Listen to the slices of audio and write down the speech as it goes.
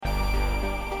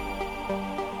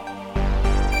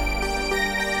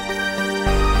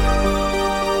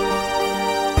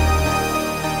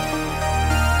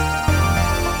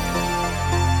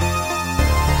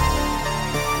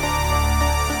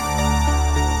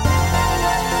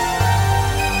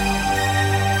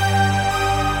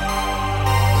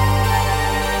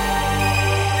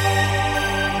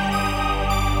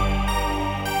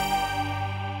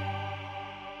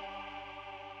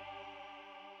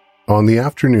On the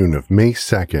afternoon of May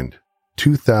 2nd,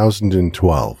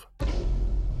 2012,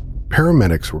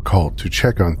 paramedics were called to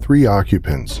check on 3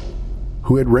 occupants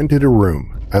who had rented a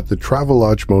room at the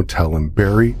Travelodge Motel in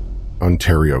Barrie,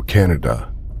 Ontario,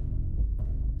 Canada.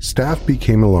 Staff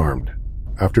became alarmed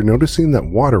after noticing that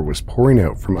water was pouring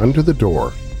out from under the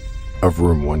door of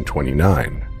room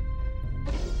 129.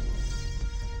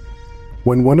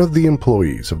 When one of the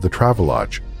employees of the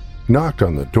Travelodge knocked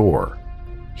on the door,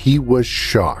 he was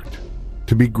shocked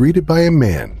to be greeted by a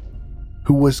man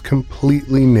who was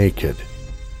completely naked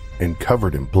and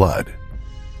covered in blood.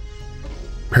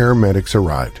 Paramedics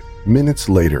arrived minutes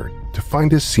later to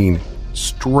find a scene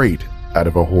straight out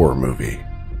of a horror movie.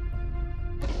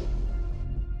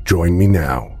 Join me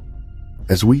now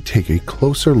as we take a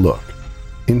closer look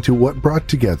into what brought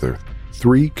together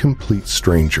 3 complete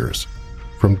strangers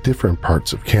from different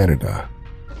parts of Canada.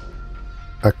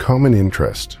 A common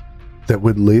interest that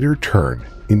would later turn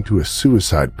into a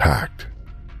suicide pact,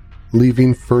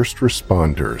 leaving first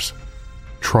responders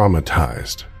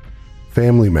traumatized,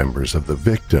 family members of the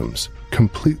victims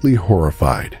completely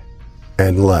horrified,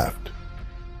 and left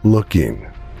looking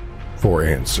for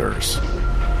answers.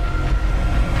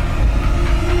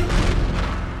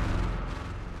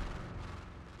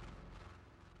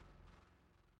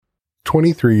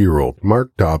 "23-year-old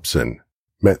Mark Dobson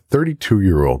met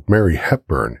 32-year-old Mary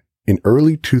Hepburn in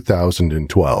early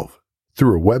 2012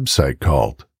 through a website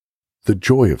called The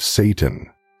Joy of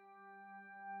Satan.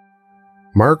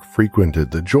 Mark frequented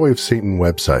the Joy of Satan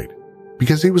website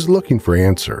because he was looking for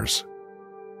answers.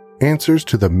 Answers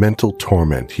to the mental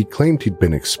torment he claimed he'd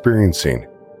been experiencing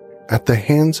at the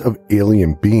hands of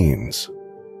alien beings,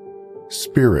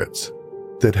 spirits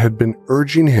that had been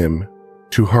urging him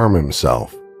to harm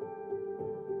himself.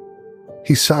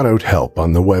 He sought out help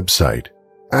on the website,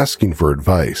 asking for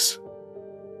advice.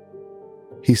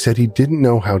 He said he didn't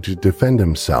know how to defend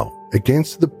himself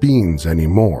against the beings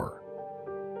anymore.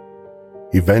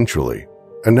 Eventually,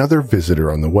 another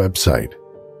visitor on the website,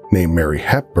 named Mary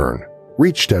Hepburn,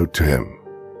 reached out to him.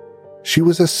 She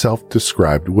was a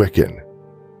self-described Wiccan,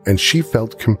 and she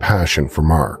felt compassion for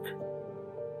Mark.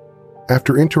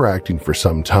 After interacting for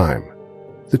some time,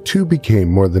 the two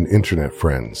became more than internet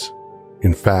friends.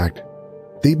 In fact,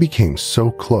 they became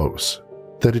so close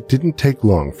that it didn't take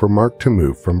long for Mark to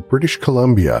move from British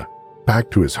Columbia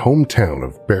back to his hometown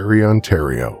of Barrie,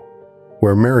 Ontario,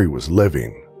 where Mary was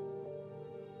living.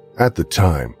 At the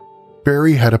time,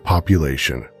 Barrie had a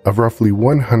population of roughly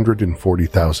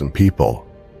 140,000 people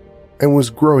and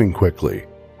was growing quickly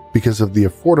because of the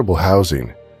affordable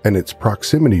housing and its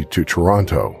proximity to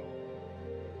Toronto.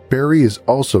 Barrie is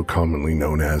also commonly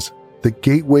known as the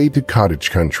gateway to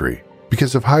cottage country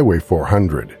because of Highway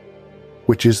 400,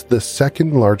 which is the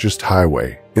second largest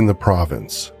highway in the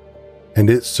province, and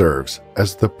it serves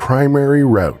as the primary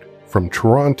route from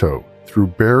Toronto through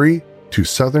Barrie to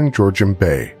southern Georgian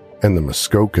Bay and the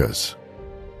Muskokas.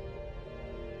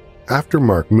 After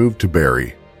Mark moved to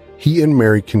Barrie, he and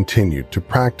Mary continued to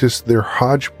practice their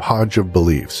hodgepodge of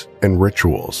beliefs and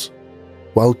rituals,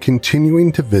 while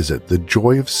continuing to visit the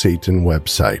Joy of Satan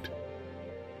website.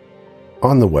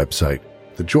 On the website,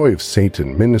 the Joy of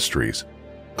Satan Ministries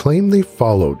claim they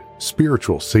followed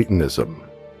spiritual Satanism.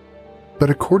 But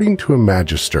according to a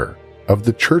magister of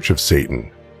the Church of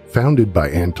Satan, founded by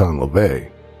Anton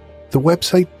LaVey, the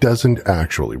website doesn't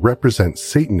actually represent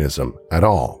Satanism at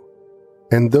all,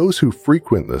 and those who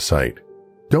frequent the site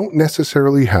don't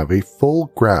necessarily have a full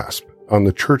grasp on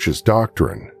the church's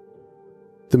doctrine.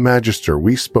 The magister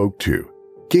we spoke to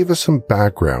gave us some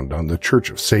background on the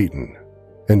Church of Satan,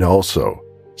 and also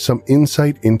some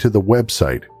insight into the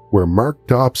website where Mark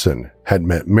Dobson had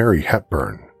met Mary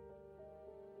Hepburn.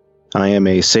 I am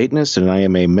a Satanist and I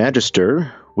am a magister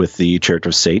with the Church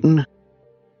of Satan.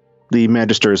 The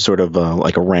magister is sort of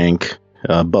like a rank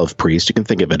above priest. You can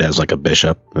think of it as like a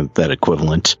bishop, that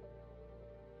equivalent.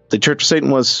 The Church of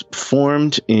Satan was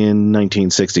formed in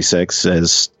 1966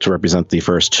 as to represent the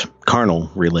first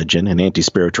carnal religion, an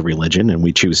anti-spiritual religion, and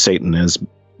we choose Satan as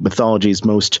mythology's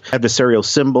most adversarial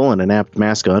symbol and an apt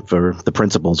mascot for the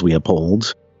principles we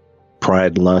uphold.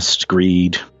 Pride, lust,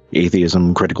 greed,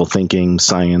 atheism, critical thinking,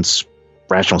 science,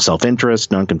 rational self-interest,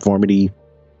 nonconformity,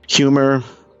 humor,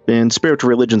 and spiritual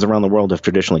religions around the world have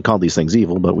traditionally called these things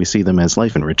evil, but we see them as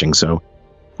life-enriching, so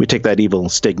we take that evil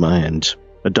stigma and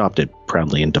adopt it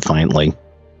proudly and defiantly.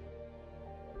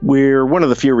 We're one of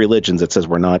the few religions that says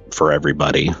we're not for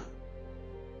everybody.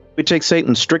 We take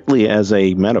Satan strictly as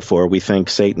a metaphor. We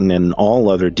think Satan and all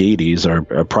other deities are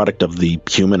a product of the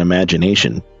human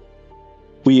imagination.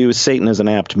 We use Satan as an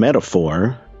apt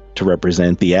metaphor to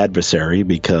represent the adversary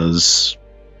because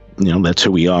that's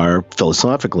who we are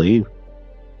philosophically,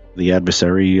 the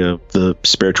adversary of the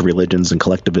spiritual religions and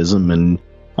collectivism and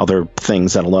other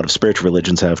things that a lot of spiritual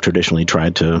religions have traditionally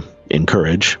tried to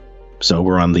encourage. So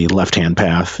we're on the left-hand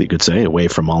path, you could say, away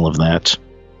from all of that.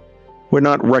 We're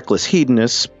not reckless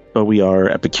hedonists, but we are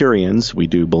Epicureans. We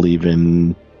do believe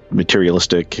in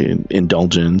materialistic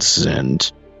indulgence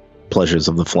and pleasures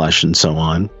of the flesh and so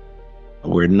on.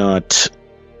 We're not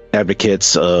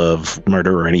advocates of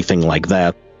murder or anything like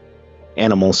that.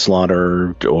 Animal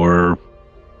slaughter or,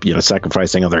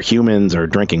 sacrificing other humans or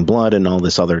drinking blood and all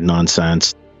this other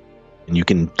nonsense. And you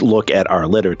can look at our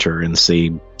literature and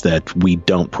see that we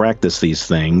don't practice these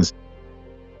things.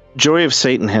 Joy of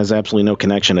Satan has absolutely no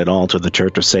connection at all to the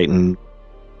Church of Satan.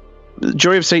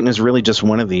 Joy of Satan is really just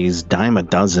one of these dime a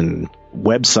dozen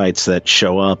websites that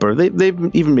show up, or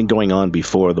they've even been going on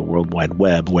before the World Wide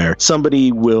Web, where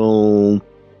somebody will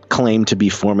claim to be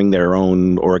forming their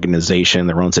own organization,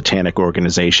 their own satanic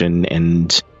organization,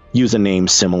 and use a name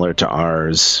similar to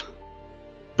ours.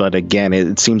 But again,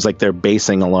 it seems like they're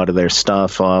basing a lot of their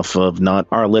stuff off of not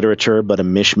our literature, but a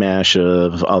mishmash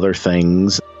of other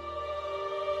things.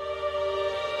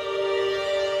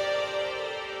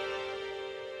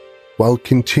 While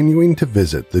continuing to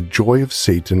visit the Joy of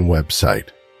Satan website,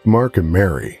 Mark and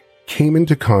Mary came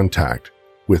into contact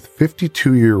with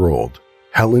 52-year-old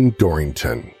Helen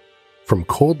Dorrington from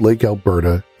Cold Lake,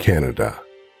 Alberta, Canada.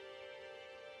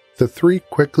 The three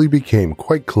quickly became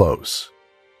quite close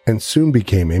and soon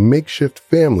became a makeshift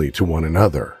family to one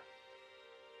another.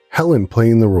 Helen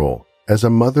playing the role as a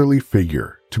motherly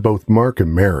figure to both Mark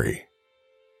and Mary.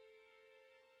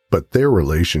 But their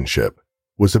relationship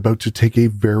was about to take a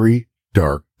very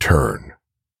dark turn.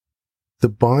 The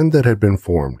bond that had been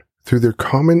formed through their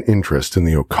common interest in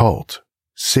the occult,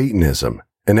 Satanism,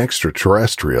 and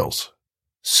extraterrestrials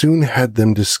soon had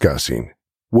them discussing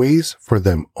ways for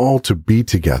them all to be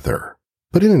together,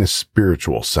 but in a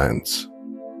spiritual sense.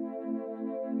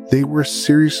 They were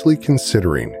seriously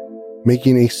considering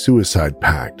making a suicide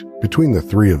pact between the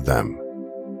three of them.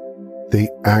 They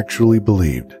actually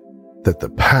believed that the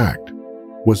pact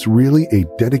was really a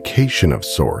dedication of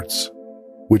sorts,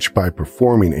 which by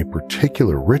performing a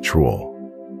particular ritual,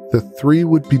 the three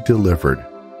would be delivered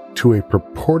to a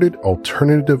purported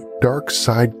alternative dark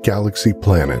side galaxy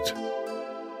planet.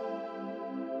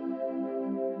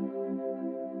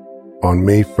 On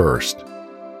May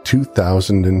 1st,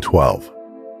 2012,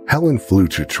 Helen flew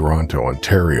to Toronto,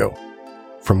 Ontario,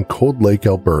 from Cold Lake,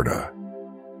 Alberta.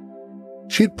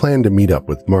 She had planned to meet up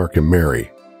with Mark and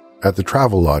Mary at the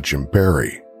Travelodge in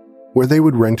Barrie, where they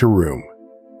would rent a room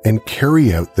and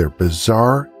carry out their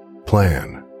bizarre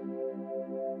plan.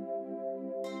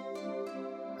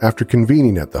 After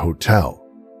convening at the hotel,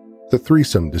 the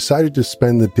threesome decided to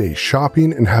spend the day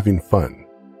shopping and having fun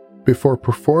before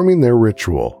performing their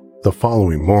ritual the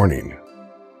following morning.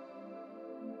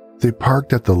 They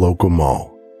parked at the local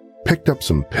mall, picked up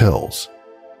some pills,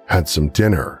 had some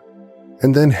dinner,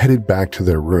 and then headed back to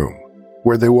their room,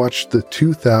 where they watched the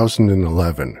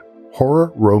 2011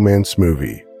 horror romance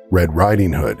movie Red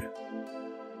Riding Hood.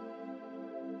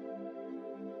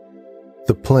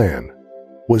 The plan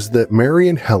was that Mary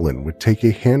and Helen would take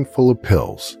a handful of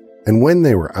pills, and when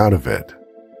they were out of it,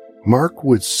 Mark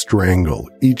would strangle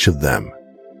each of them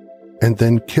and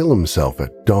then kill himself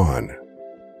at dawn,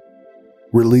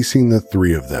 releasing the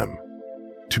three of them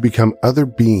to become other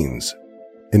beings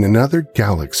in another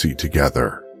galaxy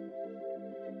together.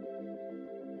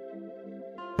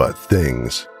 But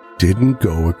things didn't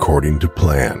go according to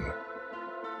plan.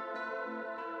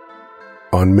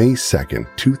 On May 2nd,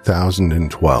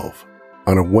 2012,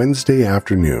 on a Wednesday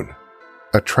afternoon,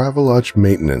 a Travelodge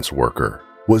maintenance worker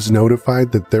was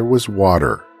notified that there was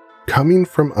water coming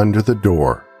from under the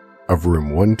door of room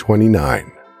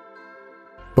 129.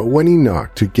 But when he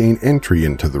knocked to gain entry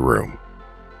into the room,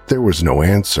 there was no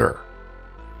answer.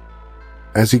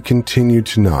 As he continued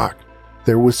to knock,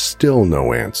 there was still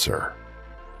no answer.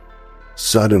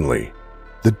 Suddenly,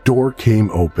 the door came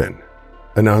open,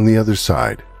 and on the other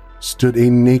side stood a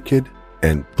naked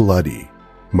and bloody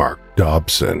Mark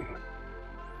Dobson.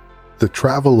 The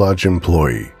Travelodge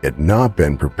employee had not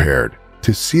been prepared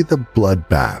to see the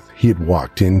bloodbath he had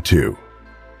walked into.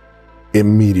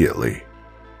 Immediately,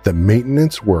 the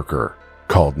maintenance worker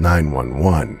called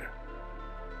 911.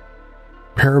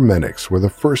 Paramedics were the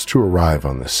first to arrive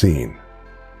on the scene.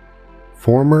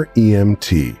 Former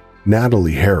EMT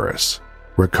Natalie Harris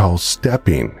recalls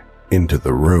stepping into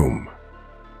the room.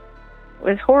 It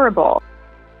was horrible.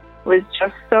 It was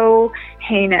just so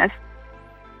heinous.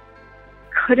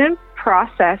 Couldn't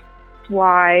process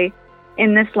why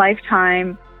in this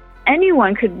lifetime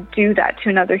anyone could do that to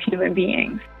another human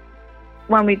being.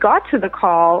 When we got to the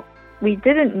call, we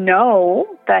didn't know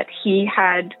that he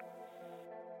had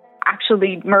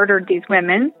actually murdered these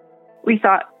women. We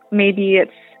thought maybe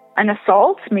it's an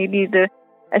assault, maybe the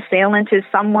assailant is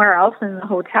somewhere else in the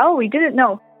hotel. We didn't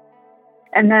know.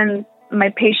 And then my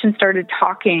patient started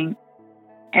talking,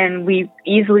 and we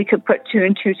easily could put two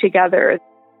and two together.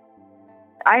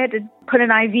 I had to put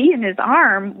an IV in his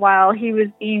arm while he was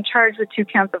being charged with 2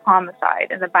 counts of homicide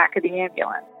in the back of the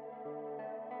ambulance.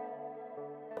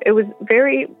 It was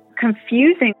very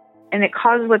confusing, and it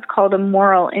caused what's called a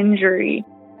moral injury.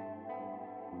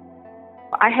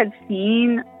 I had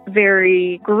seen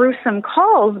very gruesome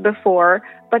calls before,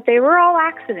 but they were all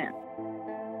accidents.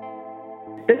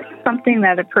 This is something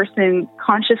that a person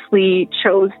consciously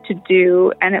chose to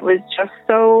do, and it was just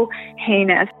so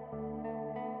heinous.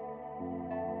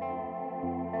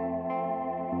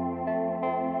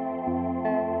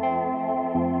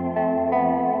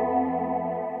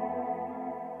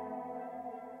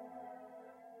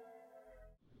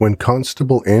 When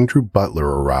Constable Andrew Butler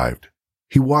arrived,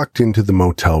 he walked into the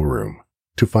motel room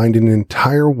to find an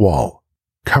entire wall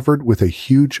covered with a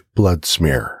huge blood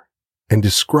smear and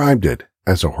described it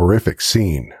as a horrific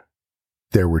scene.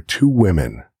 There were 2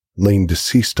 women laying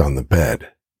deceased on the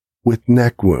bed with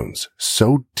neck wounds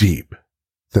so deep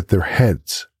that their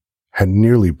heads had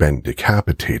nearly been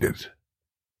decapitated.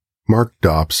 Mark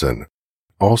Dobson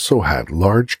also had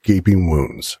large gaping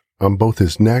wounds on both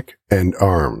his neck and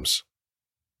arms.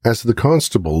 As the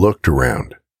constable looked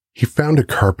around, he found a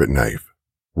carpet knife,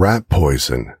 rat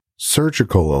poison,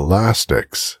 surgical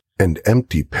elastics, and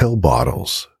empty pill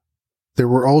bottles. There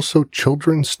were also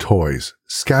children's toys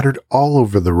scattered all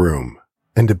over the room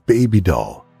and a baby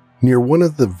doll near one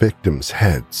of the victims'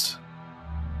 heads.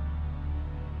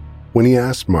 When he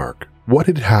asked Mark what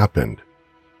had happened,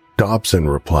 Dobson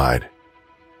replied,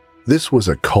 "This was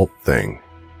a cult thing.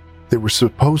 They were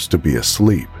supposed to be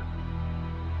asleep."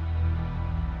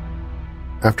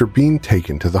 After being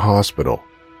taken to the hospital,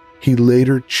 he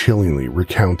later chillingly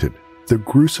recounted the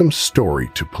gruesome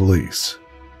story to police.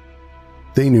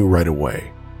 They knew right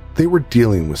away they were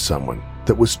dealing with someone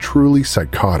that was truly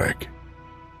psychotic.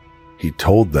 He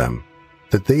told them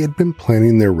that they had been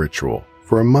planning their ritual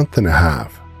for a month and a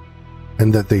half,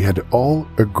 and that they had all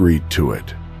agreed to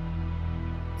it.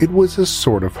 It was a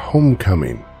sort of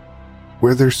homecoming,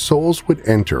 where their souls would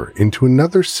enter into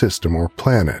another system or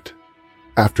planet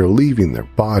after leaving their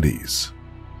bodies.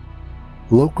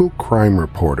 Local crime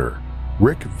reporter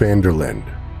Rick Vanderlind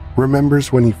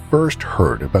remembers when he first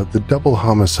heard about the double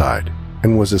homicide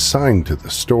and was assigned to the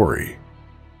story.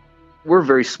 We're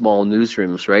very small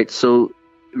newsrooms, right? So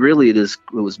really it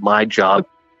was my job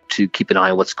to keep an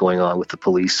eye on what's going on with the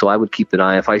police. So I would keep an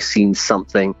eye. If I seen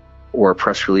something or a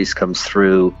press release comes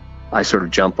through, I sort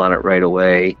of jump on it right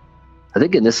away. I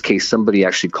think in this case, somebody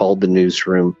actually called the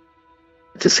newsroom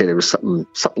to say there was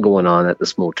something going on at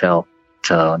this motel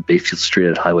on Bayfield Street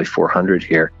at Highway 400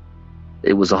 here.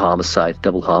 It was a homicide,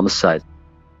 double homicide.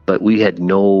 But we had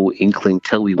no inkling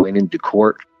till we went into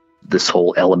court, this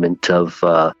whole element of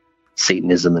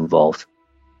Satanism involved.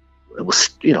 It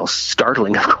was,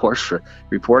 startling, of course, for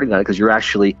reporting on it, because you're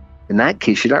actually, in that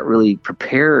case, you're not really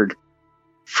prepared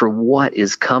for what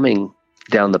is coming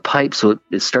down the pipe. So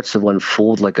it starts to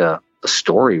unfold like a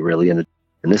story, really, and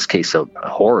in this case, a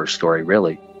horror story,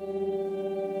 really.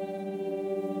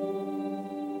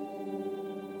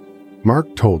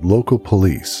 Mark told local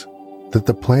police that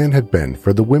the plan had been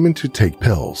for the women to take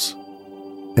pills,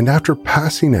 and after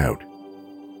passing out,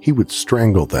 he would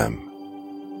strangle them.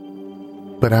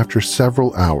 But after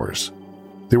several hours,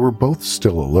 they were both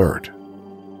still alert.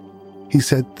 He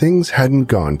said things hadn't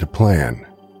gone to plan.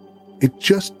 It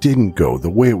just didn't go the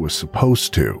way it was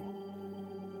supposed to.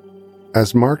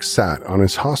 As Mark sat on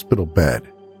his hospital bed,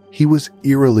 he was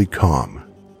eerily calm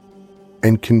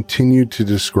and continued to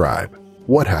describe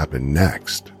what happened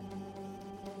next.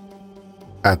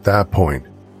 At that point,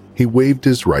 he waived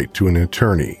his right to an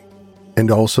attorney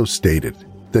and also stated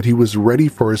that he was ready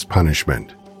for his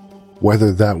punishment,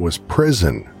 whether that was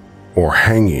prison or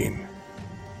hanging.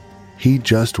 He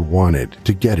just wanted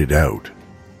to get it out.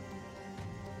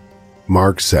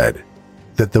 Mark said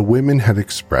that the women had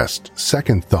expressed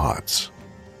second thoughts,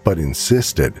 but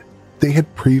insisted they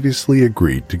had previously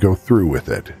agreed to go through with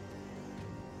it.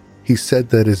 He said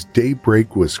that as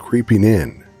daybreak was creeping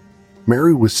in,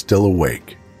 Mary was still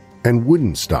awake and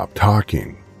wouldn't stop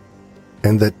talking,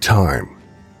 and that time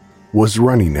was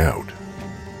running out.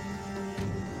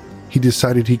 He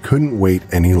decided he couldn't wait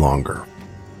any longer,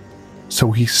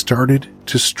 so he started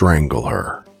to strangle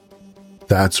her.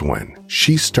 That's when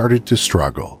she started to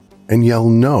struggle and yell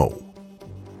no.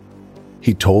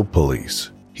 He told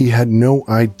police He had no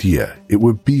idea it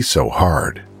would be so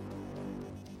hard.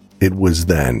 It was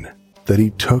then that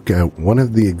he took out one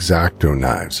of the X-Acto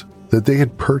knives that they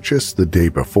had purchased the day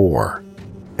before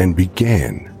and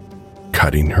began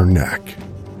cutting her neck.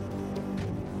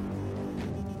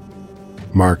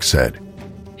 Mark said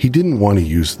he didn't want to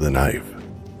use the knife.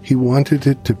 He wanted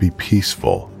it to be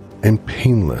peaceful and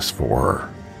painless for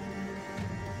her.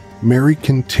 Mary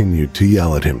continued to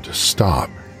yell at him to stop,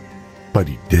 but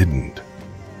he didn't.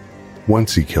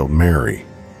 Once he killed Mary,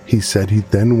 he said he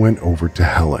then went over to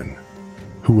Helen,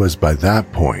 who was by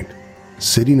that point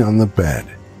sitting on the bed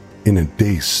in a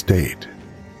dazed state.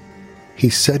 He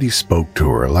said he spoke to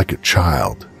her like a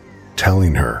child,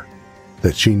 telling her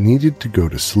that she needed to go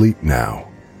to sleep now.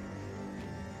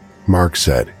 Mark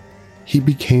said he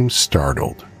became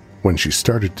startled when she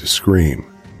started to scream,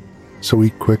 so he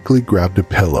quickly grabbed a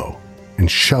pillow and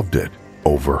shoved it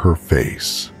over her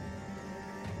face.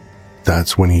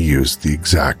 That's when he used the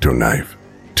X-Acto knife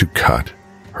to cut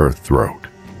her throat.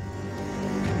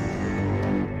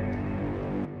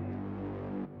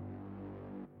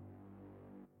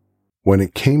 When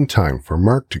it came time for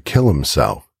Mark to kill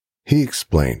himself, he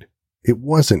explained it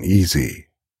wasn't easy.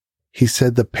 He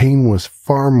said the pain was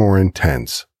far more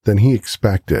intense than he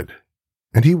expected,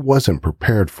 and he wasn't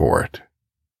prepared for it.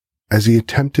 As he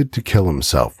attempted to kill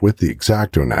himself with the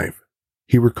X-Acto knife,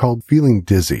 he recalled feeling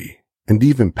dizzy and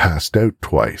even passed out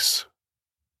twice.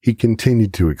 He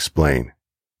continued to explain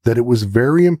that it was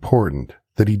very important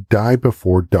that he die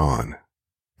before dawn,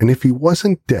 and if he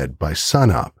wasn't dead by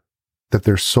sunup, that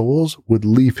their souls would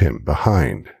leave him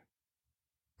behind.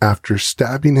 After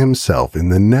stabbing himself in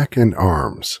the neck and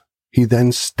arms, he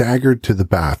then staggered to the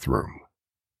bathroom.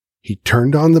 He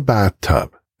turned on the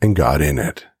bathtub and got in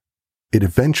it. It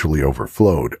eventually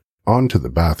overflowed onto the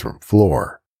bathroom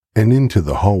floor and into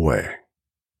the hallway.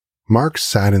 Mark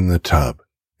sat in the tub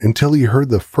until he heard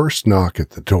the first knock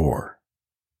at the door.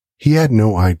 He had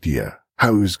no idea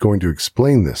how he was going to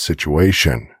explain this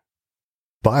situation.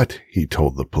 But, he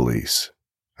told the police,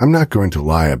 I'm not going to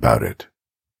lie about it.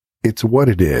 It's what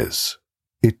it is.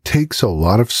 It takes a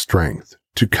lot of strength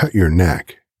to cut your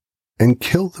neck and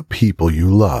kill the people you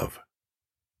love.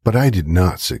 But I did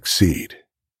not succeed.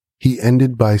 He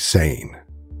ended by saying,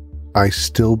 I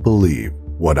still believe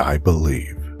what I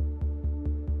believe.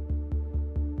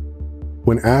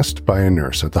 When asked by a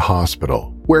nurse at the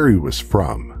hospital where he was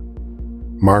from,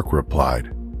 Mark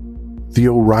replied, the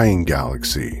Orion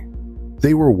Galaxy.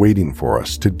 They were waiting for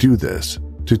us to do this,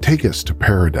 to take us to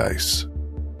paradise.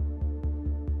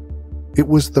 It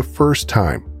was the first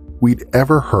time we'd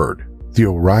ever heard the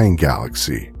Orion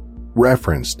Galaxy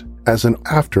referenced as an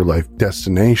afterlife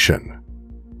destination.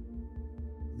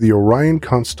 The Orion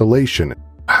constellation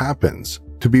happens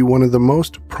to be one of the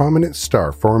most prominent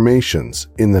star formations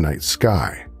in the night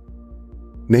sky.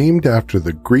 Named after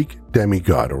the Greek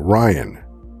demigod Orion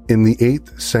in the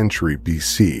 8th century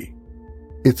BC,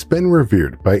 it's been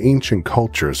revered by ancient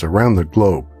cultures around the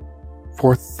globe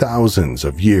for thousands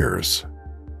of years.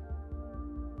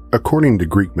 According to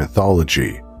Greek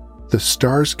mythology, the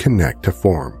stars connect to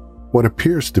form what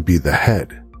appears to be the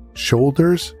head,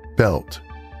 shoulders, belt,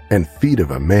 and feet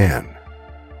of a man.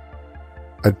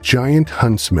 A giant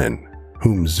huntsman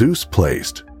whom Zeus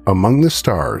placed among the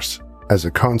stars as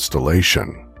a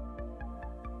constellation.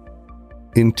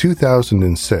 In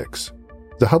 2006,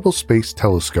 the Hubble Space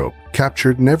Telescope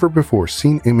captured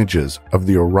never-before-seen images of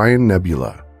the Orion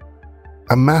Nebula,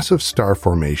 a massive star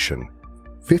formation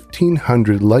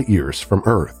 1,500 light-years from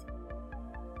Earth.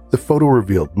 The photo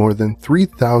revealed more than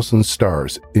 3,000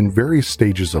 stars in various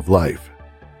stages of life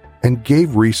and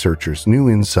gave researchers new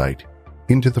insight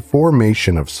into the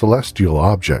formation of celestial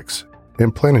objects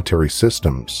and planetary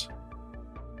systems.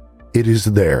 It is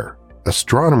there,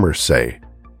 astronomers say,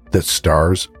 that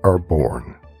stars are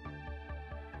born.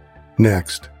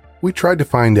 Next, we tried to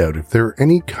find out if there are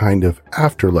any kind of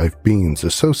afterlife beings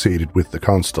associated with the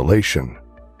constellation.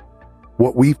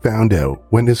 What we found out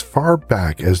went as far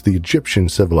back as the Egyptian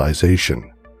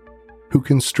civilization, who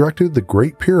constructed the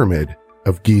Great Pyramid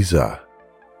of Giza.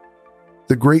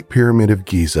 The Great Pyramid of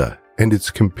Giza and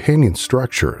its companion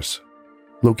structures,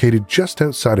 located just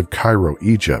outside of Cairo,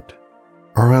 Egypt,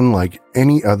 are unlike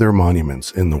any other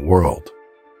monuments in the world.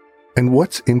 And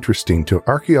what's interesting to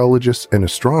archaeologists and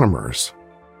astronomers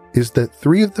is that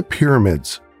 3 of the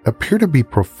pyramids appear to be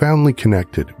profoundly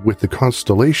connected with the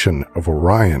constellation of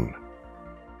Orion.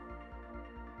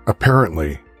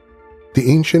 Apparently, the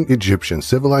ancient Egyptian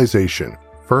civilization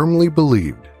firmly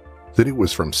believed that it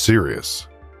was from Sirius,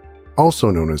 also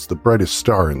known as the brightest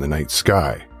star in the night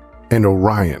sky, and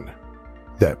Orion,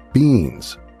 that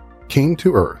beings came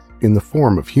to Earth in the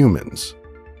form of humans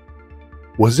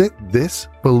Was it this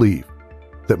belief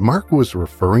that Mark was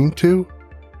referring to?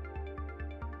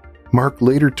 Mark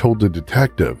later told the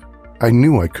detective, "I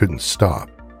knew I couldn't stop.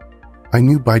 I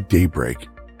knew by daybreak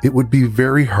it would be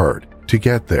very hard to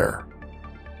get there."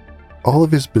 All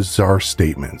of his bizarre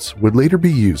statements would later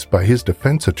be used by his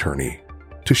defense attorney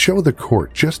to show the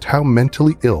court just how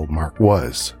mentally ill Mark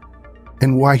was,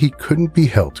 and why he couldn't be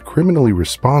held criminally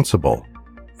responsible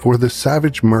for the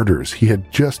savage murders he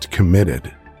had just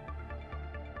committed.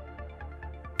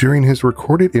 During his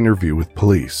recorded interview with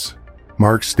police,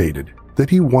 Mark stated that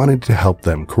he wanted to help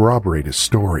them corroborate his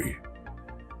story,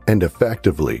 and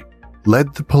effectively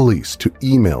led the police to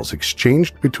emails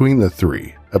exchanged between the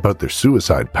three about their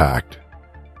suicide pact.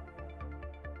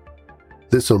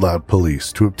 This allowed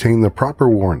police to obtain the proper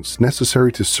warrants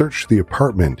necessary to search the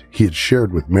apartment he had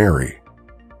shared with Mary.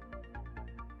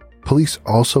 Police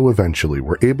also eventually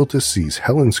were able to seize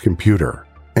Helen's computer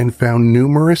and found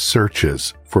numerous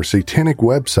searches for satanic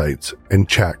websites and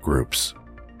chat groups.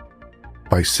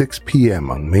 By 6 p.m.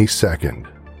 on May 2nd,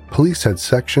 police had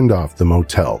sectioned off the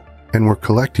motel and were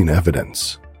collecting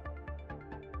evidence.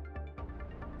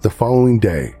 The following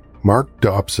day, Mark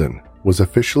Dobson was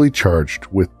officially charged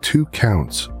with 2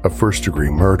 counts of first-degree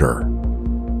murder.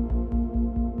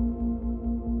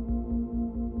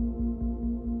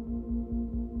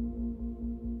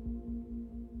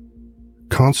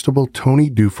 Constable Tony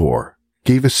Dufour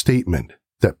gave a statement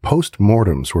that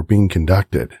post-mortems were being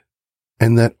conducted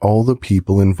and that all the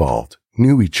people involved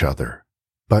knew each other,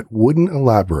 but wouldn't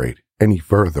elaborate any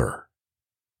further.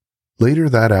 Later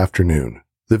that afternoon,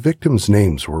 the victims'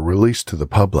 names were released to the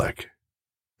public,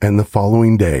 and the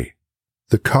following day,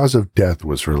 the cause of death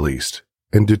was released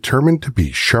and determined to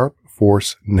be sharp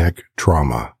force neck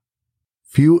trauma.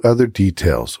 Few other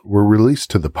details were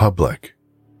released to the public.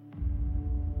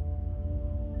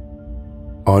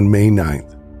 On May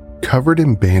 9th, covered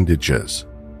in bandages,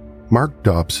 Mark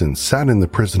Dobson sat in the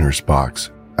prisoner's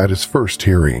box at his first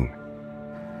hearing.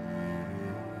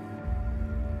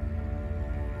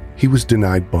 He was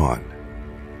denied bond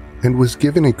and was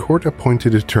given a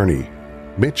court-appointed attorney,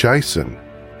 Mitch Eisen,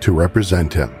 to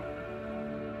represent him.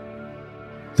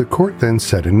 The court then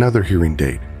set another hearing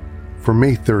date for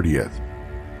May 30th.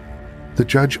 The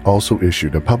judge also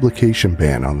issued a publication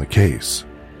ban on the case.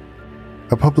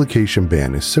 A publication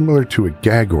ban is similar to a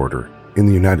gag order in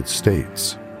the United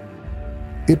States.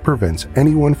 It prevents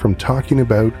anyone from talking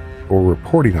about or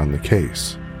reporting on the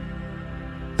case.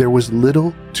 There was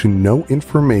little to no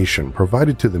information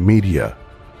provided to the media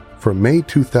from May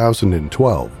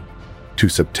 2012 to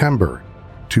September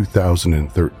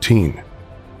 2013.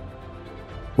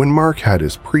 When Mark had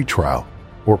his pretrial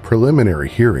or preliminary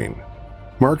hearing,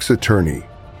 Mark's attorney,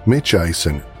 Mitch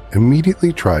Eisen,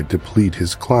 immediately tried to plead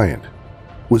his client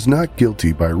was not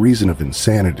guilty by reason of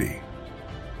insanity.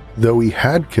 Though he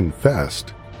had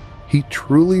confessed, he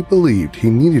truly believed he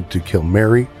needed to kill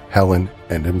Mary, Helen,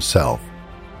 and himself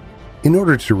in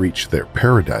order to reach their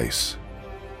paradise.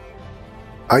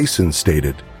 Eisen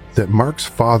stated that Mark's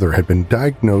father had been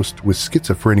diagnosed with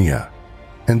schizophrenia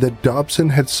and that Dobson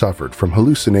had suffered from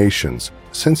hallucinations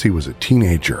since he was a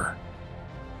teenager,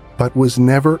 but was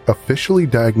never officially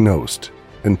diagnosed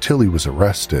until he was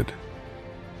arrested.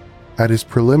 At his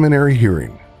preliminary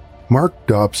hearing, Mark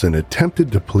Dobson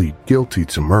attempted to plead guilty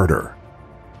to murder.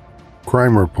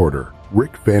 Crime reporter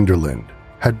Rick Vanderlind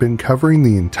had been covering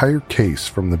the entire case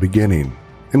from the beginning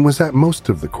and was at most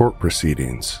of the court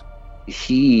proceedings.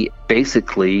 He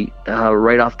basically,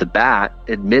 right off the bat,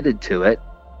 admitted to it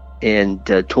and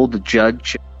told the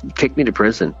judge, "Take me to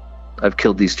prison. I've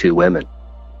killed these 2 women."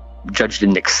 The judge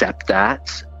didn't accept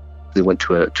that. They went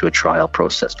to a trial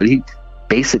process, but he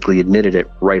basically admitted it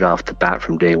right off the bat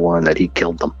from day one that he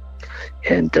killed them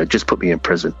and just put me in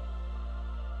prison.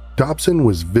 Dobson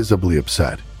was visibly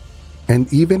upset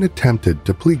and even attempted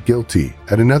to plead guilty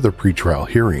at another pretrial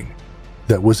hearing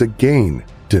that was again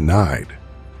denied.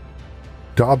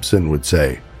 Dobson would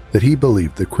say that he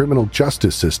believed the criminal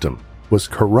justice system was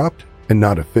corrupt and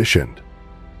not efficient.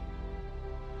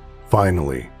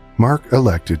 Finally, Mark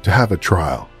elected to have a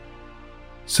trial,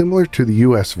 similar to the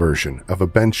U.S. version of a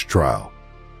bench trial,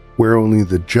 where only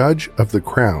the judge of the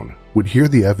Crown would hear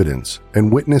the evidence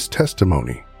and witness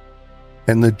testimony,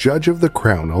 and the judge of the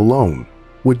Crown alone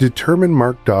would determine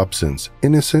Mark Dobson's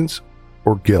innocence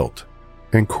or guilt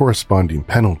and corresponding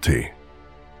penalty.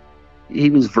 He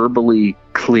was verbally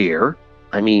clear.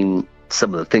 I mean,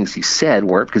 some of the things he said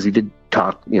weren't, because he did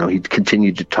talk, he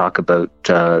continued to talk about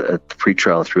at the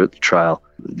pretrial, throughout the trial,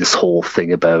 this whole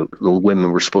thing about the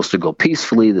women were supposed to go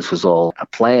peacefully. This was all a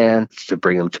plan to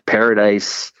bring them to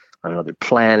paradise on another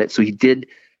planet. So he did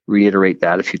reiterate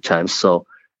that a few times. So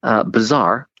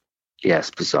Bizarre.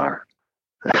 Yes, bizarre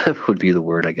would be the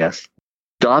word, I guess.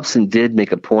 Dobson did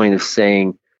make a point of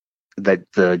saying that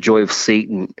the Joy of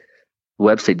Satan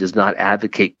website does not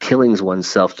advocate killing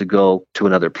oneself to go to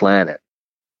another planet.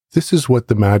 This is what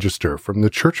the Magister from the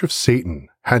Church of Satan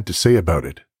had to say about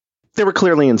it. They were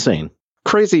clearly insane.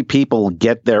 Crazy people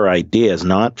get their ideas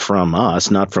not from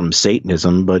us, not from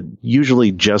Satanism, but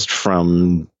usually just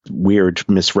from weird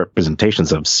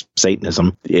misrepresentations of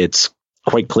Satanism. It's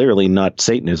quite clearly not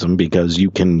Satanism, because you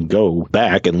can go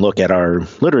back and look at our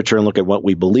literature and look at what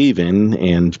we believe in.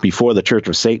 And before the Church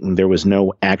of Satan, there was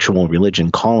no actual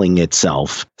religion calling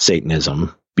itself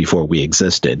Satanism before we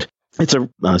existed. It's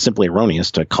simply erroneous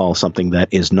to call something that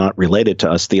is not related to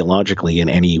us theologically in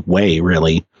any way,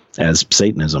 really, as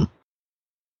Satanism.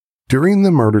 During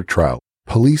the murder trial,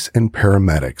 police and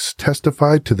paramedics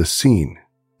testified to the scene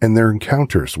and their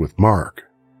encounters with Mark.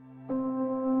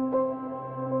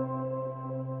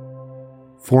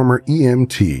 Former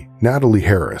EMT Natalie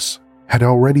Harris had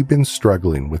already been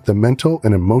struggling with the mental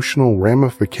and emotional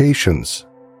ramifications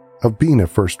of being a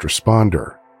first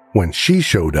responder when she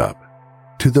showed up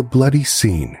to the bloody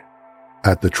scene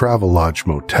at the Travelodge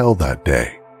Motel that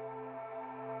day.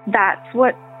 That's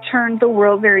what turned the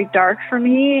world very dark for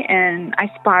me, and I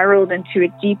spiraled into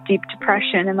a deep, deep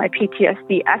depression, and my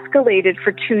PTSD escalated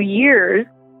for 2 years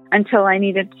until I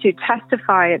needed to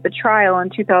testify at the trial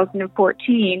in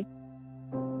 2014.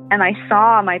 And I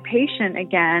saw my patient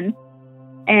again,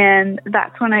 and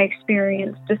that's when I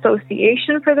experienced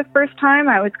dissociation for the first time.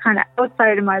 I was kind of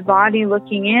outside of my body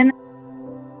looking in.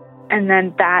 And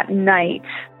then that night,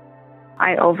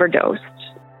 I overdosed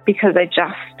because I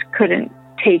just couldn't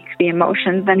take the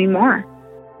emotions anymore.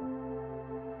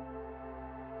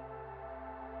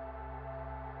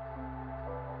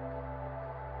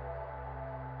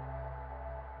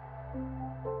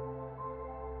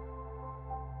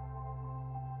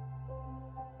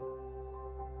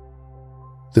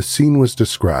 The scene was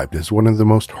described as one of the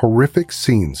most horrific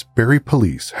scenes Barrie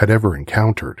police had ever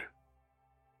encountered.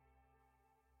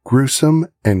 Gruesome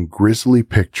and grisly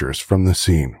pictures from the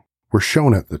scene were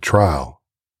shown at the trial,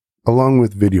 along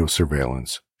with video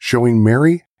surveillance showing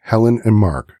Mary, Helen, and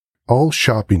Mark all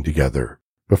shopping together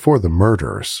before the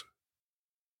murders.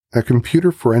 A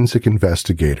computer forensic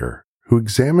investigator who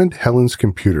examined Helen's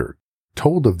computer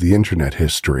told of the internet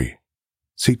history,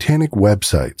 satanic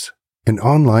websites, and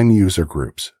online user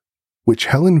groups, which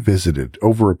Helen visited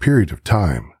over a period of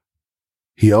time.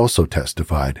 He also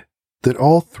testified that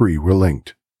all three were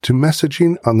linked to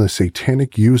messaging on the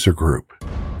satanic user group.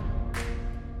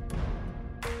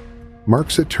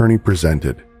 Mark's attorney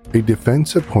presented a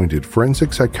defense-appointed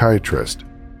forensic psychiatrist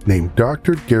named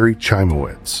Dr. Gary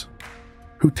Chimowitz,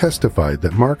 who testified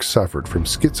that Mark suffered from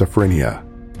schizophrenia,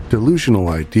 delusional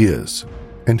ideas,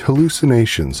 and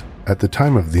hallucinations at the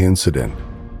time of the incident,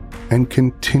 and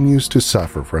continues to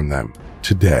suffer from them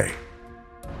today.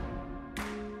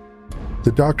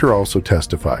 The doctor also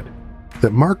testified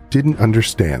that Mark didn't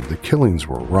understand the killings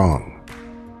were wrong.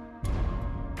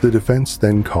 The defense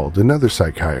then called another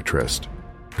psychiatrist,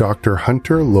 Dr.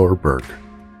 Hunter Lorberg,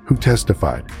 who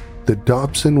testified that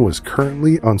Dobson was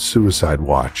currently on suicide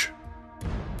watch.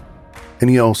 And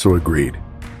he also agreed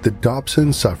that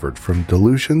Dobson suffered from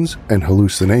delusions and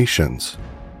hallucinations.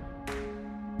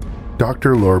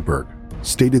 Dr. Lorberg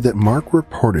stated that Mark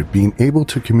reported being able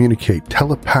to communicate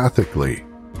telepathically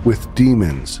with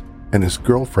demons and his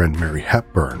girlfriend Mary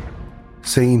Hepburn,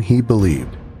 saying he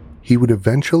believed he would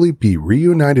eventually be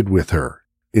reunited with her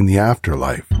in the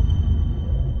afterlife.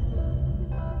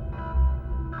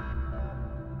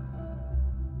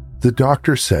 The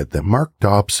doctor said that Mark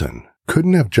Dobson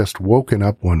couldn't have just woken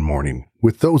up one morning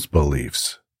with those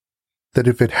beliefs, that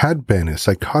if it had been a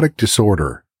psychotic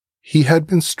disorder, he had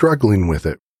been struggling with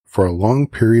it for a long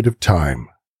period of time.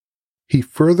 He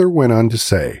further went on to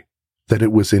say that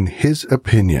it was in his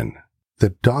opinion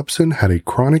that Dobson had a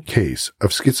chronic case of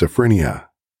schizophrenia,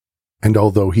 and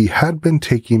although he had been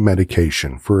taking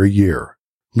medication for a year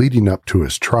leading up to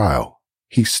his trial,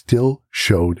 he still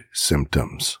showed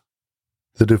symptoms.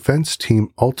 The defense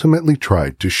team ultimately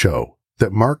tried to show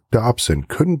that Mark Dobson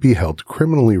couldn't be held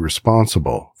criminally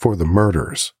responsible for the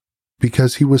murders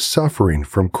because he was suffering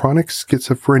from chronic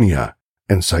schizophrenia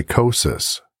and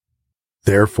psychosis,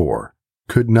 therefore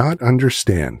could not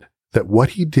understand that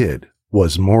what he did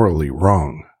was morally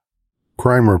wrong.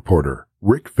 Crime reporter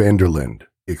Rick Vanderlind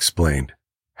explained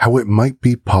how it might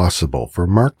be possible for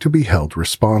Mark to be held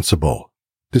responsible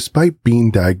despite being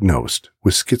diagnosed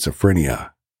with schizophrenia.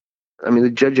 I mean,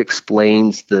 the judge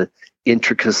explains the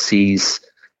intricacies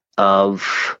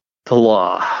of the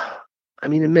law. I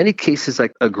mean, in many cases, I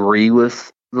agree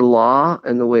with the law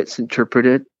and the way it's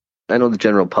interpreted. I know the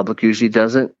general public usually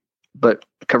doesn't, but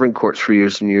covering courts for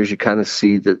years and years, you kind of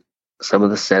see that some of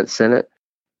the sense in it.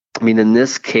 I mean, in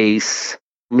this case,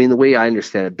 the way I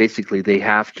understand it, basically they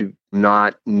have to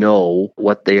not know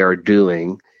what they are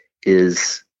doing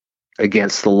is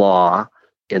against the law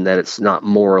and that it's not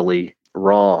morally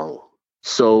wrong.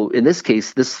 So in this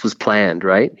case, this was planned,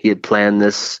 right? He had planned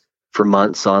this for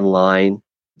months online.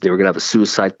 They were going to have a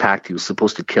suicide pact. He was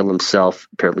supposed to kill himself.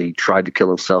 Apparently, he tried to kill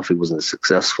himself. He wasn't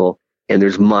successful. And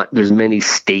there's many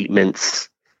statements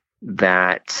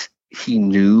that he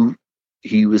knew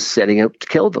he was setting out to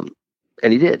kill them.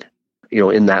 And he did.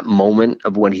 In that moment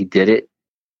of when he did it,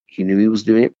 he knew he was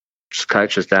doing it.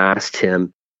 Psychiatrist asked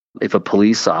him, if a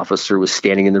police officer was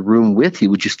standing in the room with you,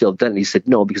 would you still have done it? And he said,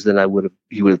 no, because then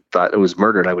he would have thought it was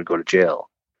murder and I would go to jail.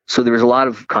 So there was a lot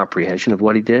of comprehension of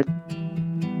what he did.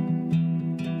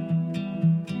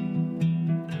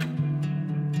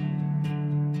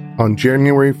 On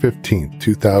January 15,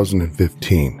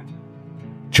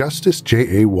 2015, Justice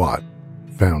J.A. Watt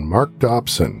found Mark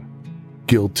Dobson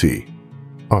guilty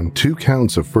on 2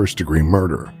 counts of first-degree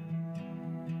murder,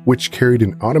 which carried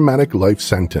an automatic life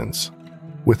sentence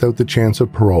without the chance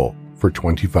of parole for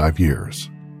 25 years.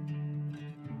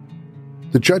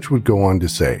 The judge would go on to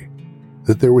say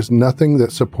that there was nothing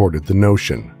that supported the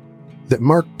notion that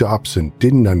Mark Dobson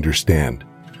didn't understand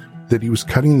that he was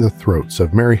cutting the throats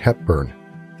of Mary Hepburn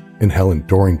and Helen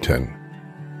Dorrington.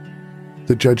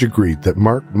 The judge agreed that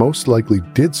Mark most likely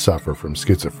did suffer from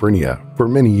schizophrenia for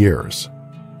many years,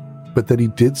 but that he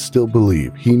did still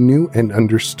believe he knew and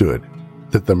understood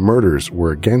that the murders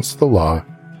were against the law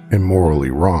and morally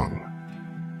wrong.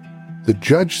 The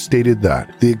judge stated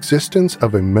that the existence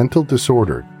of a mental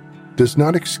disorder does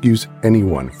not excuse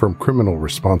anyone from criminal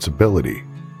responsibility,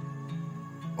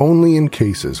 only in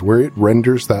cases where it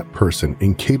renders that person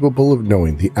incapable of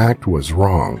knowing the act was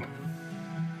wrong.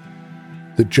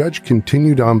 The judge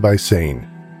continued on by saying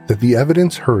that the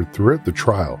evidence heard throughout the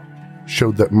trial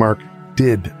showed that Mark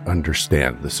did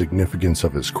understand the significance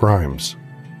of his crimes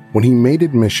when he made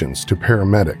admissions to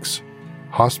paramedics,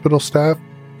 hospital staff,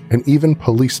 and even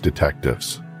police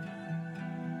detectives.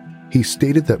 He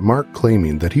stated that Mark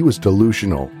claiming that he was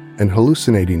delusional and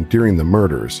hallucinating during the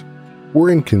murders were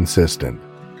inconsistent,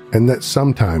 and that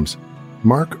sometimes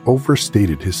Mark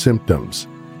overstated his symptoms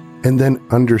and then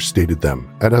understated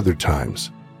them at other times,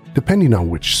 depending on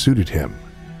which suited him.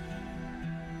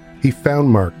 He found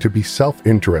Mark to be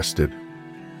self-interested,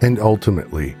 and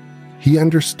ultimately, he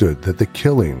understood that the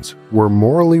killings were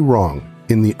morally wrong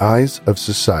in the eyes of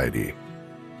society.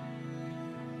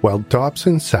 While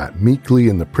Dobson sat meekly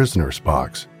in the prisoner's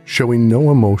box, showing no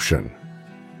emotion,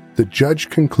 the judge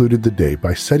concluded the day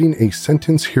by setting a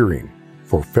sentence hearing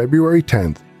for February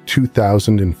 10,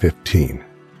 2015.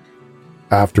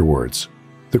 Afterwards,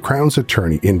 the Crown's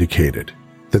attorney indicated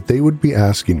that they would be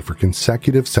asking for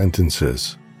consecutive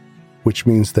sentences, which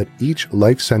means that each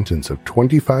life sentence of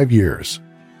 25 years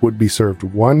would be served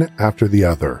one after the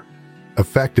other,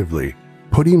 effectively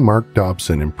putting Mark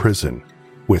Dobson in prison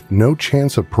with no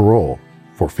chance of parole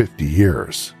for 50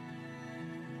 years.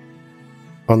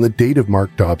 On the date of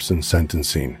Mark Dobson's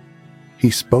sentencing, he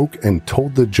spoke and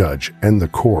told the judge and the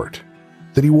court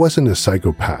that he wasn't a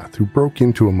psychopath who broke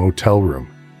into a motel room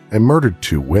and murdered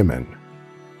 2 women.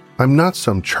 "I'm not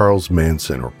some Charles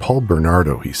Manson or Paul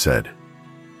Bernardo," he said.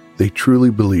 "They truly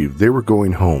believed they were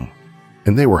going home,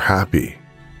 and they were happy."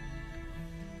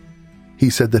 He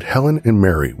said that Helen and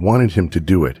Mary wanted him to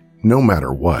do it no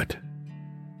matter what.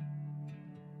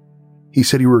 He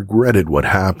said he regretted what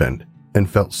happened and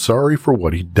felt sorry for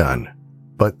what he'd done,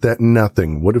 but that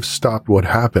nothing would have stopped what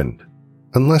happened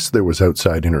unless there was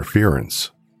outside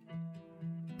interference.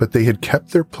 But they had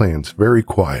kept their plans very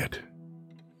quiet.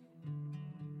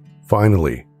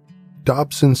 Finally,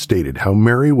 Dobson stated how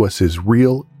Mary was his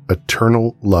real,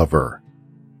 eternal lover,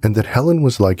 and that Helen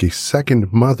was like a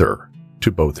second mother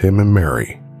to both him and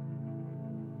Mary.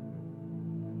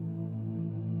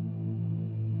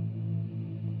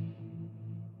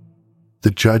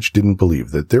 The judge didn't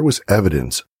believe that there was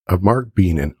evidence of Mark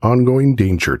being an ongoing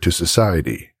danger to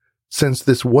society, since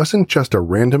this wasn't just a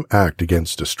random act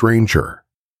against a stranger.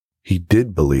 He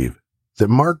did believe that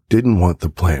Mark didn't want the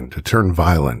plan to turn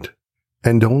violent,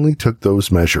 and only took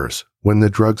those measures when the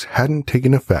drugs hadn't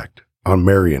taken effect on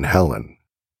Mary and Helen.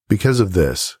 Because of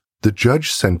this, the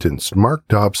judge sentenced Mark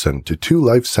Dobson to 2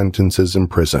 life sentences in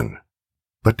prison,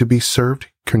 but to be served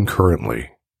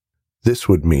concurrently. This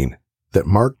would mean that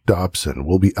Mark Dobson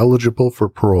will be eligible for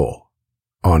parole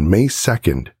on May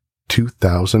 2nd,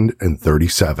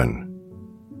 2037.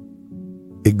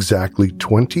 Exactly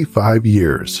 25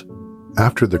 years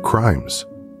after the crimes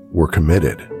were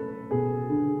committed.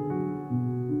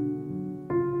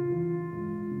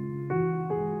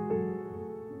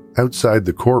 Outside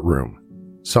the courtroom,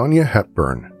 Sonia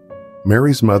Hepburn,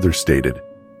 Mary's mother, stated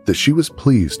that she was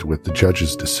pleased with the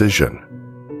judge's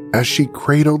decision as she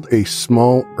cradled a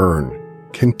small urn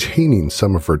containing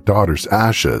some of her daughter's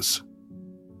ashes.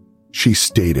 She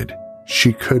stated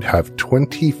she could have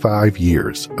 25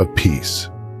 years of peace,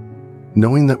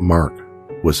 knowing that Mark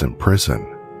was in prison.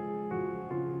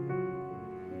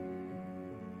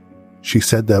 She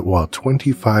said that while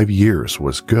 25 years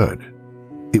was good,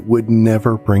 it would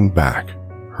never bring back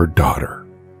her daughter.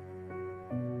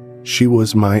 She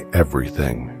was my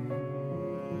everything.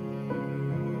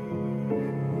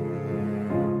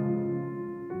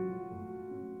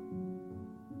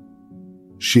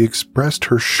 She expressed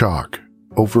her shock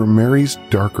over Mary's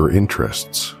darker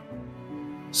interests,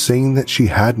 saying that she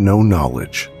had no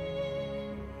knowledge.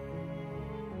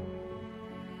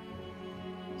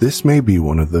 This may be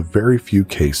one of the very few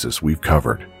cases we've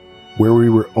covered where we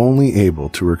were only able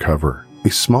to recover a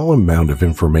small amount of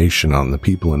information on the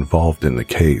people involved in the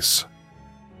case.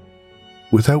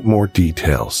 Without more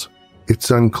details,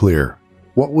 it's unclear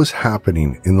what was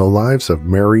happening in the lives of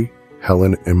Mary,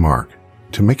 Helen, and Mark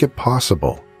to make it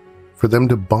possible for them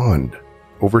to bond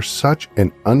over such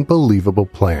an unbelievable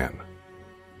plan.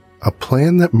 A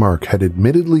plan that Mark had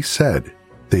admittedly said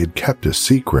they had kept a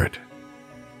secret.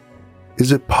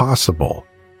 Is it possible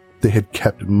they had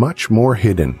kept much more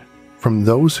hidden from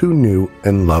those who knew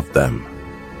and loved them?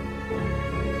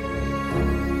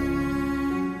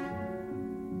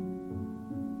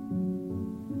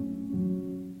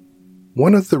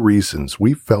 One of the reasons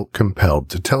we felt compelled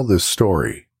to tell this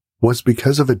story was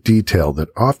because of a detail that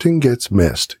often gets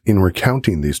missed in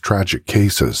recounting these tragic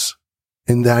cases,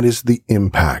 and that is the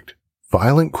impact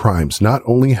violent crimes not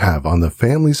only have on the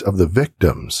families of the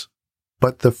victims,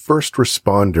 but the first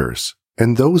responders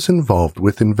and those involved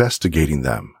with investigating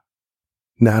them.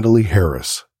 Natalie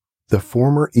Harris, the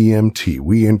former EMT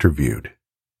we interviewed,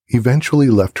 eventually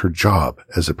left her job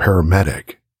as a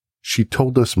paramedic. She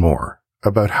told us more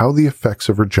about how the effects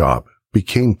of her job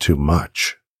became too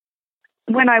much.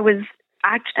 When I was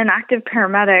an active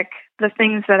paramedic, the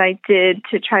things that I did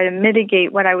to try to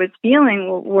mitigate what I was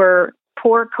feeling were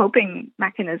poor coping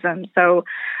mechanisms. So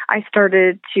I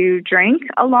started to drink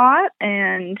a lot,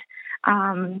 and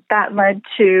that led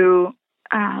to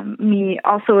me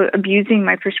also abusing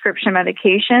my prescription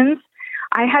medications.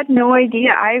 I had no idea.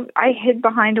 I hid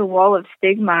behind a wall of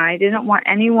stigma. I didn't want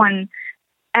anyone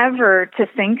ever to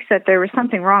think that there was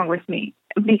something wrong with me,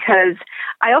 because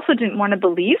I also didn't want to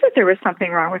believe that there was something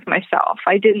wrong with myself.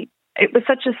 It was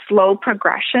such a slow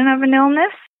progression of an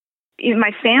illness.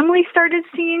 My family started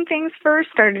seeing things first,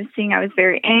 started seeing I was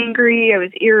very angry, I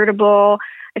was irritable,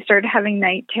 I started having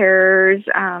night terrors,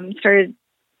 started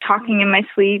talking in my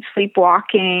sleep,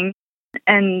 sleepwalking,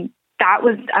 and that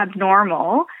was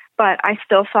abnormal. But I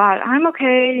still thought, I'm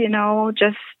okay,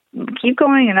 just keep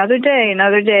going another day,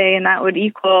 and that would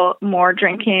equal more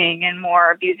drinking and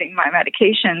more abusing my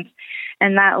medications.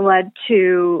 And that led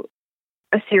to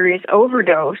a serious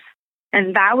overdose.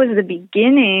 And that was the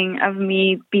beginning of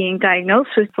me being diagnosed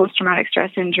with post-traumatic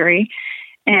stress injury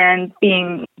and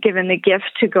being given the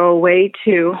gift to go away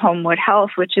to Homewood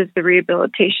Health, which is the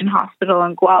rehabilitation hospital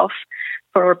in Guelph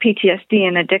for PTSD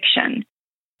and addiction.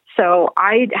 So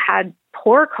I had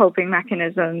poor coping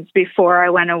mechanisms before I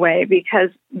went away because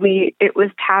it was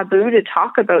taboo to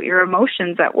talk about your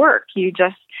emotions at work. You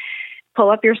just pull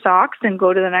up your socks and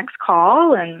go to the next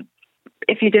call. And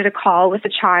if you did a call with a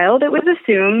child, it was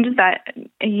assumed that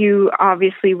you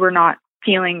obviously were not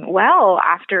feeling well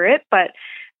after it, but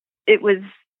it was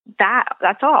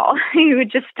that's all. You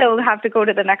would just still have to go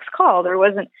to the next call. There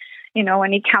wasn't,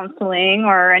 any counseling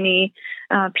or any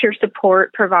peer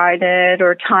support provided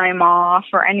or time off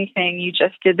or anything. You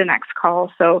just did the next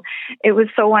call. So it was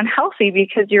so unhealthy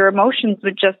because your emotions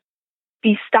would just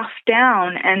be stuffed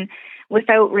down, and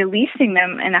without releasing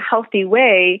them in a healthy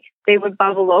way, they would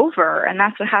bubble over. And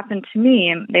that's what happened to me.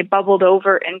 And they bubbled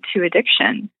over into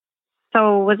addiction.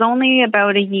 So it was only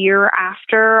about a year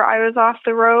after I was off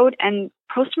the road, and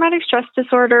post-traumatic stress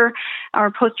disorder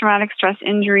or post-traumatic stress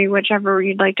injury, whichever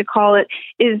you'd like to call it,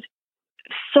 is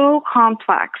so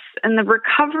complex, and the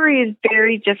recovery is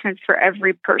very different for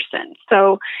every person.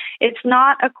 So it's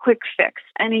not a quick fix,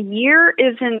 and a year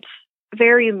isn't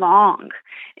very long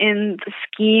in the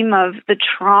scheme of the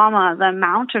trauma, the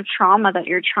amount of trauma that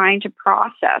you're trying to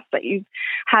process, that you've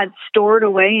had stored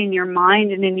away in your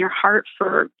mind and in your heart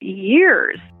for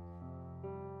years.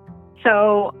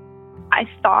 So I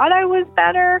thought I was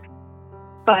better,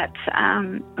 but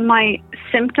my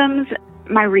symptoms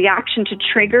my reaction to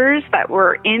triggers that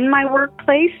were in my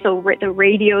workplace. So the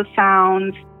radio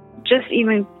sounds, just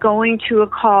even going to a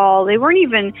call, they weren't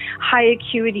even high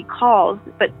acuity calls,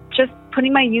 but just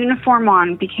putting my uniform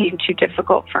on became too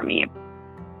difficult for me.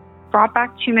 Brought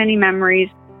back too many memories,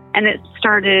 and it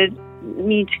started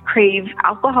me to crave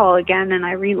alcohol again, and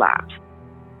I relapsed.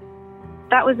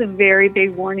 That was a very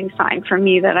big warning sign for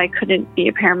me that I couldn't be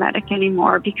a paramedic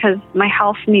anymore because my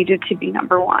health needed to be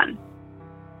number one.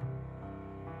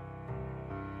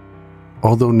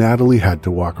 Although Natalie had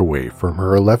to walk away from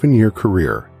her 11-year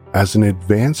career as an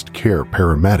advanced care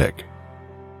paramedic,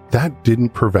 that didn't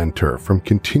prevent her from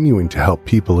continuing to help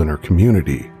people in her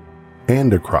community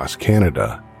and across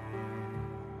Canada.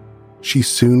 She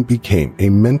soon became a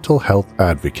mental health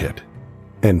advocate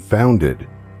and founded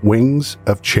Wings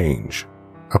of Change,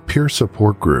 a peer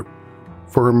support group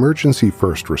for emergency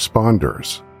first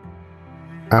responders.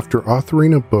 After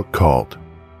authoring a book called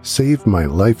Save My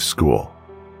Life School,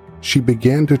 she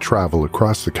began to travel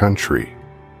across the country,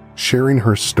 sharing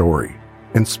her story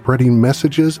and spreading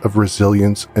messages of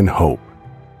resilience and hope.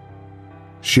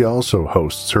 She also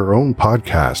hosts her own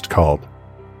podcast called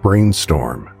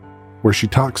Brainstorm, where she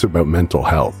talks about mental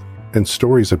health and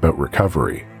stories about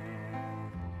recovery.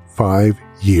 5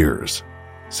 years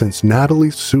since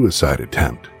Natalie's suicide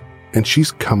attempt, and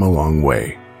she's come a long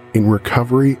way in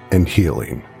recovery and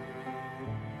healing.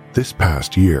 This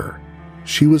past year,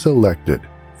 she was elected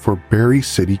for Barrie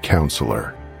City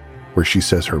Councillor, where she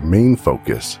says her main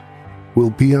focus will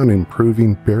be on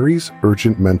improving Barrie's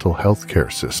urgent mental health care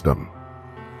system.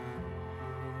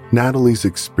 Natalie's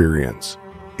experience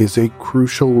is a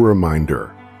crucial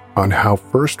reminder on how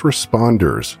first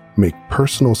responders make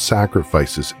personal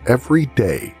sacrifices every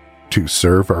day to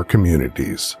serve our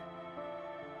communities.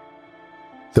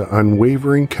 The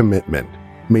unwavering commitment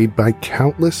made by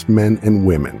countless men and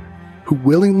women who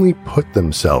willingly put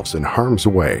themselves in harm's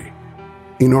way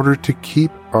in order to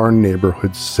keep our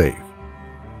neighborhoods safe.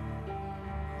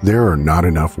 There are not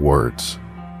enough words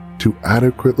to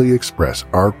adequately express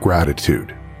our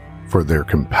gratitude for their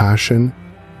compassion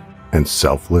and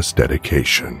selfless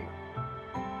dedication.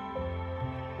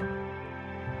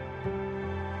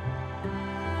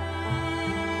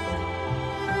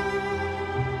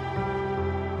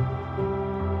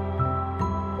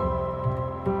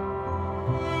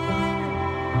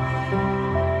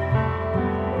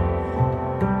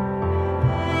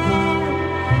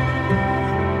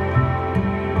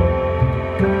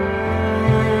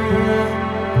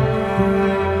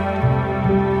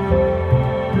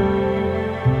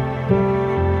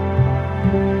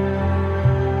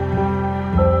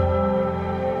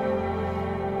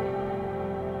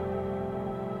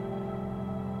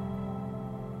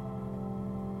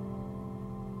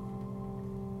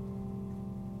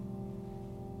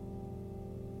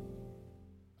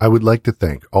 I would like to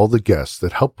thank all the guests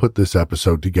that helped put this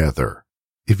episode together.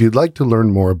 If you'd like to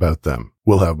learn more about them,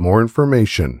 we'll have more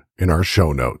information in our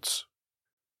show notes.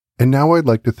 And now I'd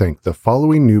like to thank the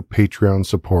following new Patreon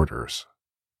supporters: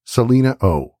 Selena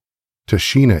O,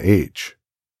 Tashina H,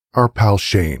 our pal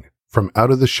Shane from Out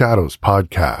of the Shadows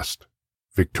podcast,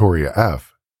 Victoria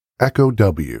F, Echo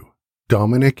W,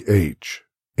 Dominic H,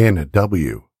 Anna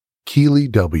W, Keely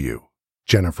W,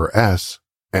 Jennifer S,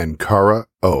 and Cara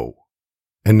O.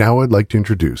 And now I'd like to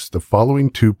introduce the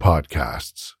following two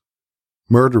podcasts: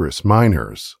 Murderous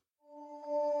Minors.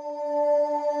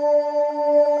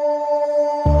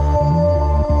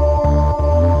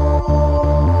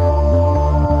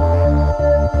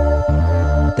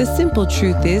 The simple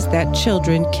truth is that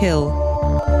children kill.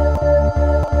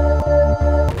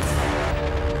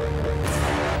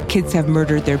 Kids have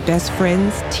murdered their best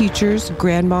friends, teachers,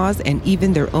 grandmas, and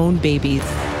even their own babies.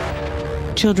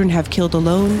 Children have killed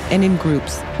alone and in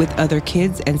groups, with other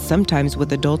kids and sometimes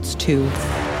with adults too.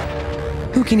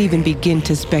 Who can even begin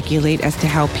to speculate as to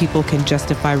how people can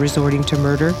justify resorting to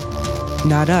murder?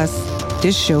 Not us.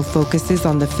 This show focuses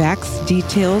on the facts,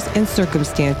 details, and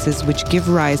circumstances which give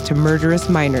rise to murderous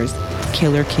minors,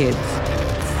 killer kids.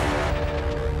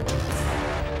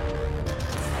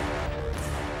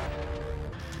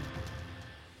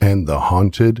 And The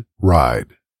Haunted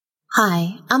Ride.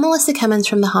 Hi, I'm Melissa Cummins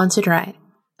from The Haunted Ride,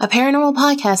 a paranormal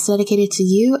podcast dedicated to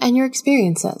you and your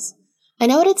experiences. I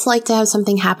know what it's like to have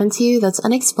something happen to you that's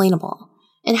unexplainable,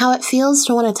 and how it feels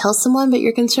to want to tell someone but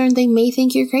you're concerned they may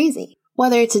think you're crazy.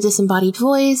 Whether it's a disembodied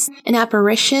voice, an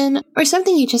apparition, or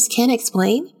something you just can't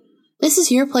explain, this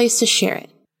is your place to share it.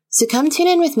 So come tune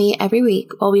in with me every week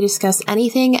while we discuss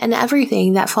anything and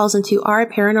everything that falls into our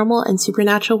paranormal and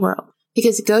supernatural world.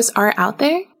 Because ghosts are out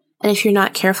there, and if you're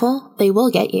not careful, they will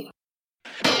get you.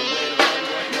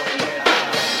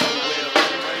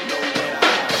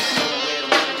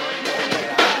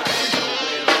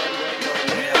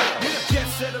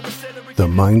 The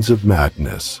Minds of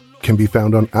Madness can be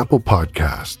found on Apple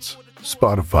Podcasts,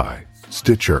 Spotify,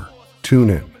 Stitcher,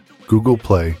 TuneIn, Google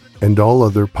Play, and all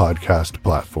other podcast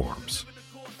platforms.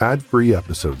 Ad-free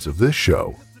episodes of this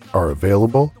show are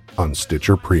available on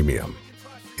Stitcher Premium.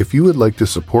 If you would like to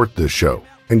support this show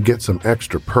and get some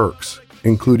extra perks,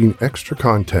 including extra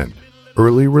content,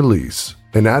 early release,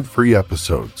 and ad-free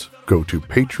episodes, go to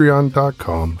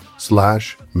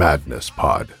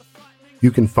patreon.com/madnesspod. You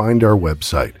can find our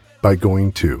website by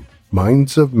going to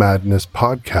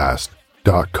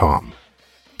mindsofmadnesspodcast.com.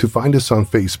 To find us on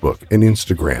Facebook and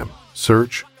Instagram,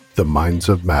 search The Minds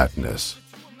of Madness,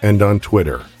 and on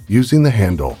Twitter using the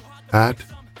handle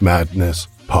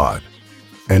 @MadnessPod.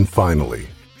 And finally,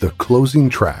 the closing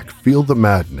track, Feel the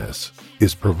Madness,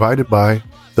 is provided by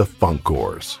The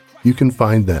Funkors. You can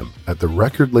find them at the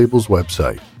record label's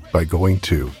website by going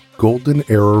to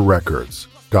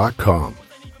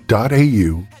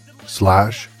goldenerrorrecords.com.au/GE.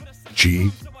 I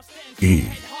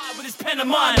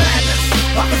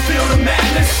can feel the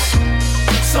madness.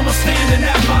 Someone standing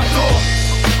at my door.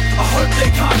 I heard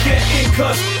they can't get in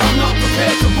cause I'm not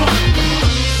prepared to run.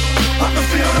 I can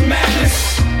feel the madness.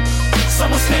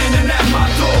 Someone standing at my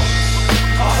door.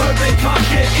 I heard they can't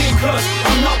get in cause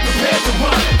I'm not prepared to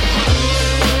run.